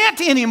 I can't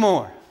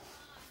anymore.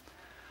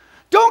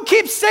 Don't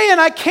keep saying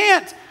I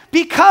can't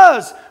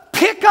because.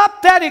 Pick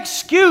up that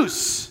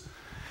excuse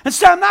and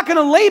say, I'm not going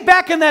to lay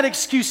back in that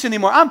excuse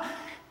anymore. I'm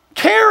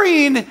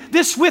carrying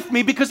this with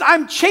me because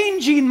I'm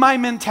changing my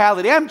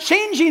mentality. I'm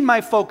changing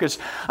my focus.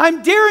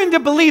 I'm daring to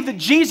believe that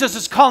Jesus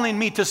is calling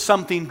me to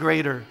something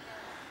greater.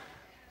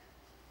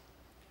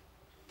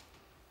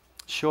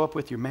 Show up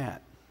with your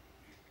mat.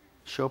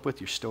 Show up with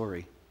your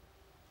story.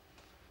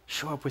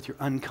 Show up with your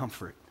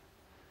uncomfort.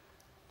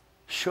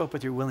 Show up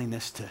with your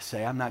willingness to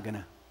say, I'm not going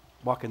to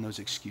walk in those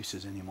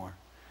excuses anymore.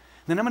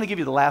 And then I'm going to give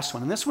you the last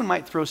one. And this one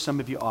might throw some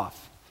of you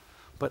off,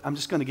 but I'm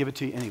just going to give it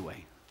to you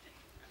anyway.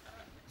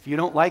 If you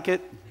don't like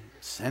it,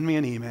 send me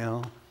an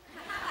email.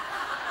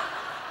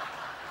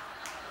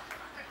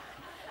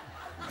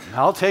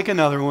 I'll take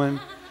another one.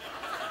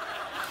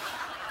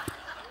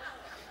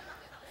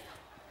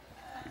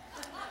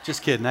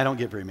 Just kidding. I don't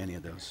get very many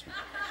of those.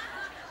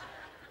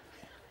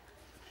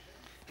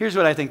 Here's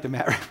what I think the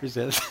mat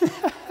represents.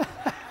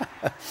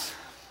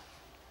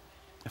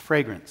 A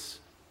fragrance.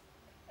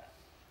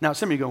 Now,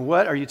 some of you go,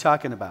 what are you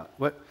talking about?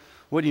 What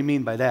do you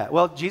mean by that?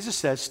 Well, Jesus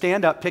says,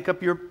 stand up, pick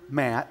up your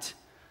mat,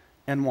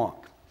 and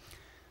walk.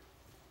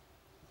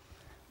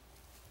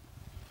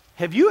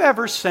 Have you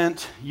ever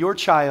sent your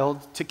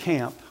child to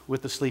camp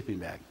with a sleeping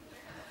bag?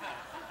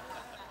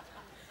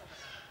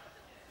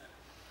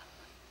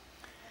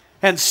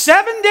 And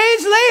 7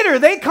 days later,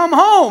 they come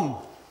home.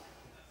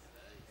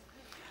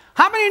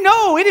 How many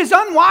know it is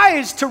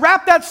unwise to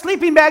wrap that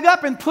sleeping bag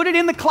up and put it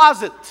in the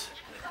closet?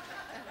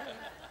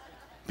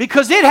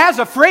 Because it has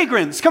a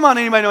fragrance. Come on,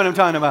 anybody know what I'm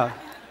talking about?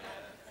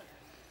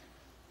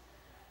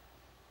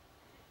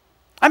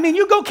 I mean,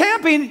 you go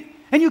camping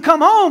and you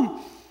come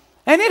home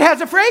and it has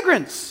a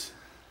fragrance.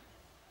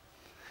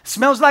 It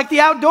smells like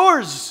the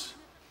outdoors.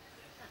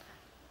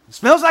 It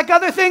smells like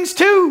other things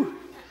too.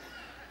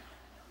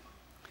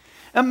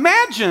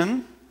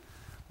 Imagine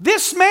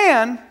this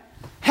man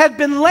had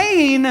been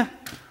laying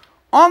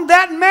on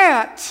that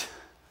mat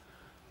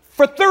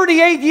for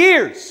 38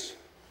 years.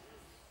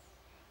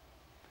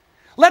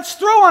 Let's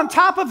throw on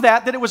top of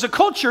that it was a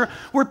culture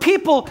where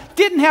people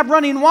didn't have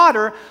running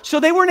water, so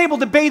they weren't able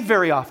to bathe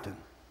very often.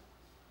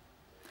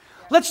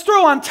 Let's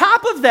throw on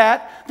top of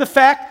that the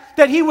fact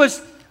that he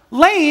was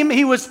lame,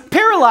 he was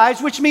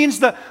paralyzed, which means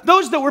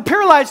those that were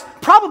paralyzed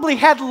probably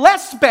had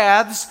less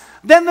baths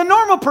than the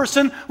normal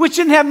person, which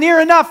didn't have near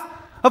enough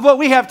of what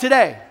we have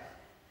today.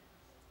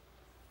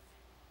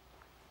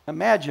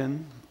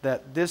 Imagine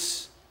that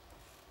this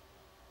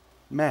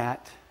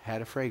mat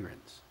had a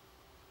fragrance.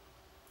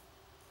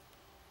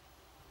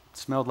 It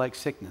smelled like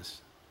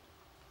sickness.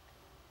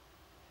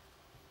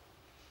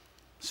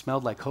 It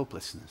smelled like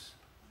hopelessness.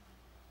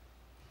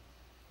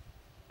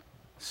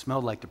 It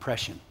smelled like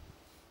depression.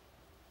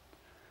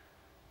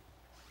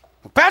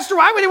 Well, Pastor,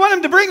 why would he want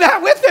him to bring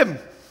that with him?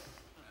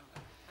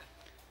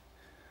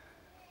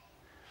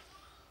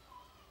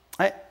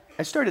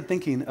 I started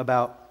thinking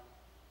about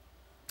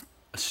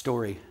a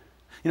story.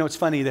 You know, it's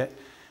funny that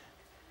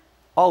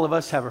all of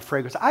us have a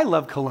fragrance. I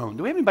love cologne.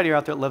 Do we have anybody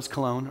out there that loves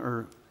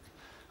cologne?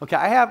 Okay,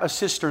 I have a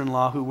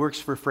sister-in-law who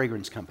works for a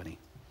fragrance company.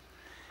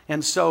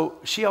 And so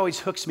she always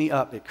hooks me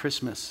up at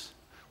Christmas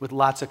with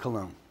lots of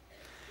cologne.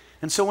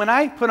 And so when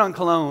I put on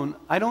cologne,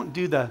 I don't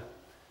do the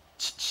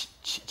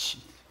ch-ch-ch-ch.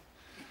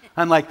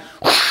 I'm like,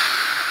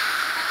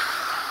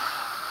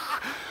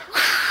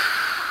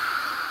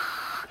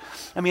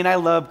 I mean, I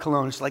love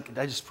cologne. It's like,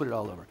 I just put it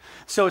all over.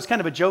 So it's kind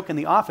of a joke in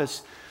the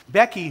office.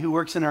 Becky, who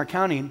works in our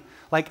accounting,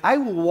 like I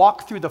will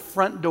walk through the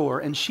front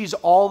door and she's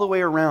all the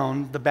way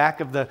around the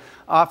back of the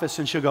office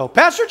and she'll go,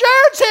 Pastor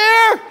Jared's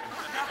here!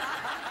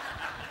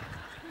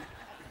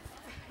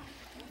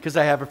 Because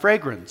I have a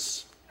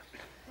fragrance.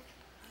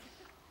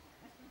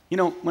 You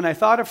know, when I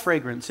thought of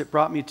fragrance, it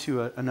brought me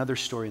to another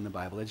story in the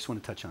Bible I just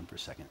want to touch on for a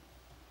second.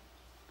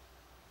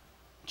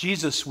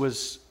 Jesus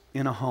was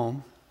in a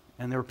home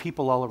and there were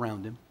people all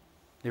around him.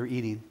 They were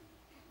eating.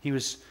 He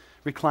was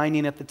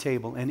reclining at the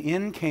table, and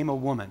in came a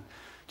woman.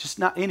 Just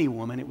not any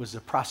woman, it was a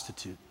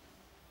prostitute.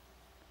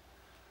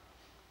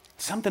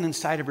 Something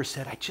inside of her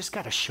said, I just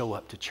got to show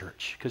up to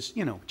church. Because,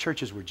 you know,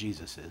 church is where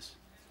Jesus is.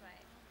 Right.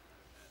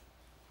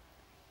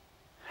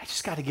 I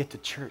just got to get to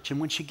church. And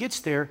when she gets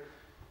there,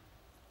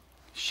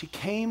 she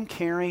came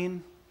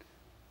carrying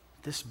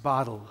this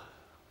bottle,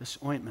 this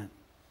ointment.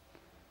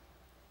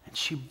 And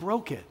she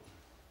broke it.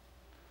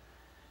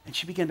 And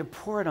she began to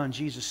pour it on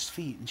Jesus'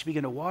 feet. And she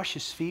began to wash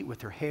his feet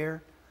with her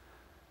hair.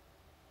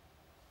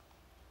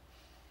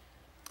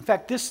 In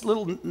fact, this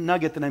little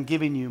nugget that I'm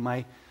giving you,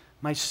 my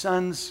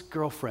son's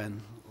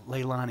girlfriend,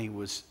 Leilani,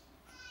 was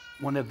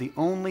one of the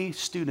only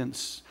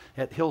students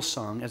at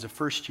Hillsong as a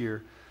first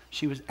year.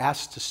 She was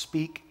asked to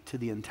speak to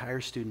the entire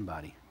student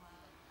body.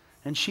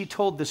 And she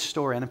told this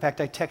story. And in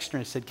fact, I texted her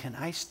and said, can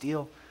I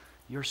steal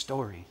your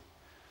story?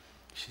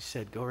 She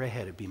said, go right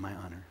ahead, it'd be my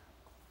honor.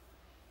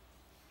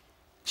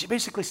 She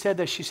basically said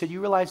that, she said, you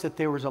realize that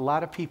there was a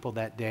lot of people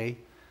that day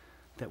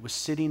that was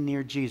sitting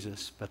near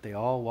Jesus, but they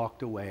all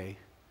walked away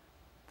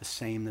the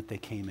same that they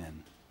came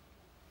in.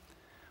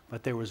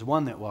 But there was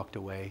one that walked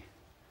away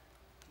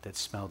that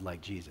smelled like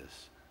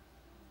Jesus.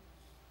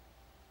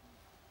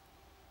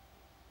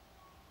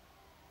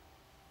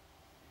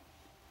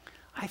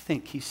 I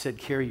think he said,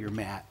 carry your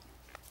mat,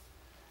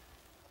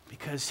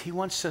 because he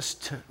wants us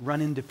to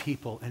run into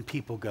people and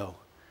people go,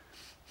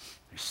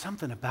 there's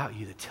something about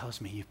you that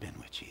tells me you've been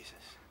with Jesus.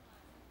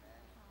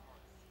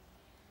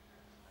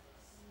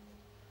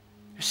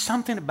 There's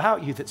something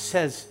about you that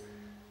says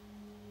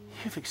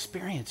you've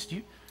experienced,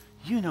 you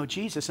know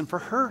Jesus. And for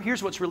her,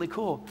 here's what's really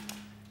cool.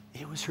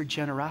 It was her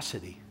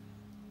generosity.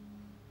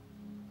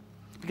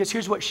 Because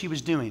here's what she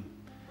was doing.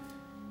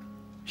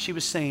 She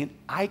was saying,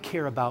 I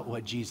care about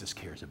what Jesus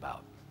cares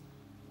about.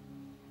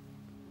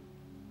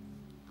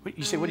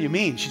 You say, what do you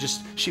mean?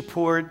 She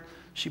poured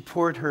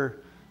her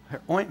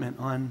ointment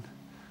on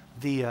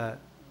the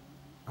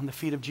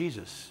feet of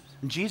Jesus.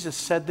 And Jesus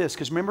said this,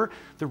 because remember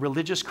the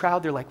religious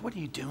crowd, they're like, what are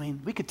you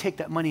doing? We could take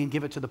that money and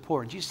give it to the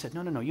poor. And Jesus said,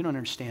 no, you don't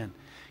understand.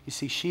 You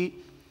see,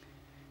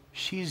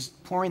 she's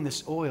pouring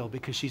this oil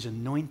because she's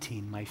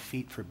anointing my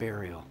feet for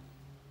burial.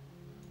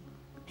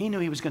 He knew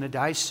he was going to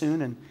die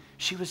soon, and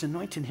she was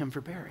anointing him for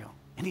burial.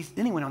 And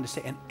then he went on to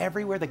say, and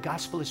everywhere the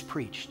gospel is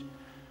preached,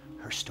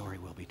 her story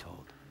will be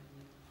told.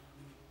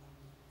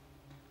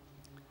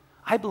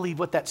 I believe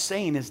what that's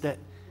saying is that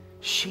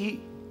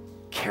she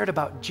cared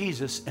about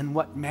Jesus and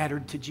what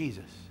mattered to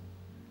Jesus.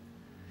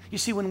 You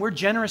see, when we're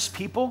generous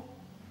people,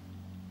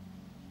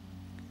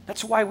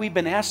 that's why we've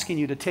been asking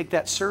you to take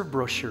that serve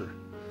brochure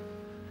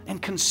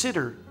and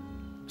consider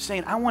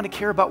saying, I want to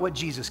care about what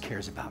Jesus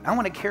cares about. I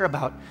want to care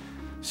about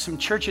some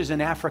churches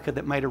in Africa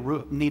that might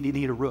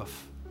need a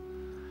roof.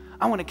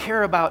 I want to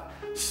care about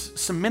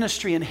some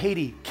ministry in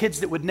Haiti,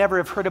 kids that would never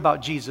have heard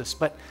about Jesus,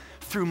 but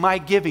through my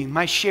giving,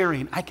 my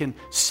sharing, I can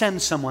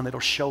send someone that'll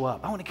show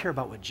up. I want to care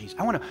about what Jesus,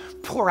 I want to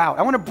pour out.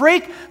 I want to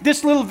break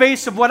this little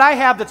vase of what I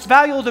have that's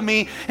valuable to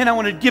me, and I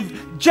want to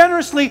give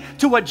generously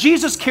to what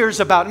Jesus cares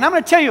about. And I'm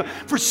going to tell you,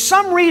 for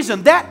some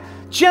reason, that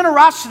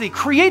generosity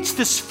creates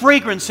this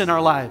fragrance in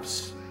our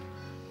lives.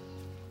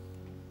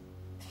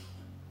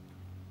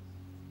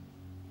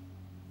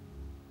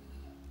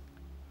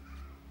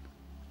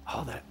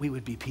 Oh, that we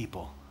would be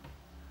people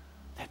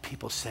that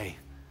people say,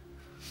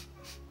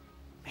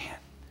 man,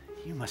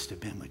 you must have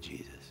been with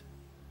Jesus.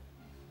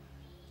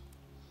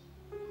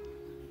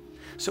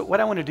 So what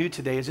I want to do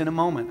today is, in a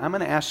moment, I'm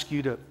going to ask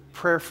you to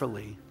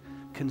prayerfully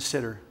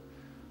consider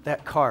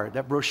that card,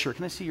 that brochure.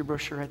 Can I see your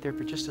brochure right there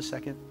for just a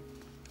second?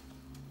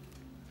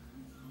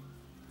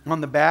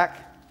 On the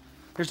back,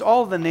 there's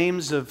all the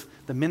names of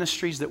the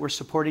ministries that we're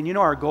supporting. You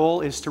know, our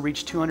goal is to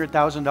reach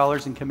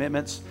 $200,000 in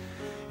commitments.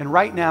 And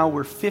right now,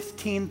 we're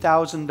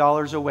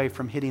 $15,000 away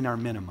from hitting our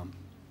minimum.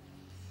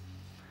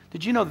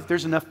 Did you know that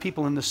there's enough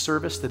people in this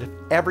service that if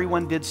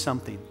everyone did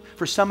something,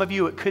 for some of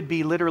you, it could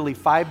be literally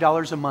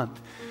 $5 a month.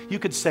 You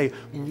could say,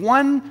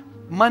 one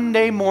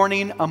Monday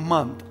morning a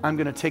month, I'm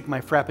going to take my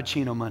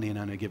Frappuccino money and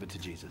I'm going to give it to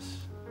Jesus.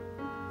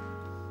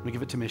 I'm going to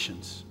give it to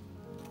missions.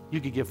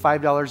 You could give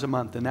 $5 a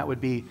month, and that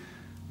would be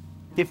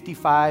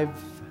 $55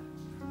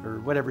 or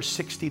whatever,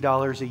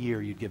 $60 a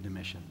year you'd give to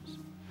missions.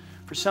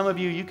 For some of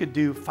you, you could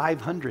do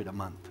 $500 a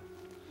month.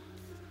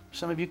 For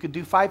some of you could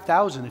do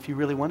 $5,000 if you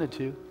really wanted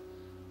to.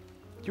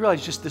 You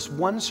realize just this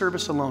one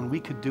service alone, we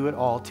could do it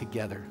all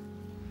together.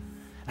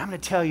 And I'm going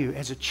to tell you,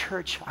 as a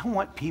church, I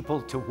want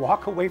people to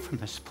walk away from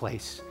this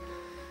place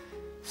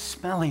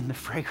smelling the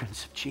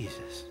fragrance of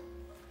Jesus.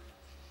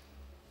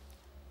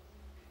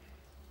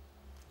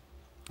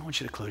 I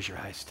want you to close your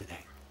eyes today.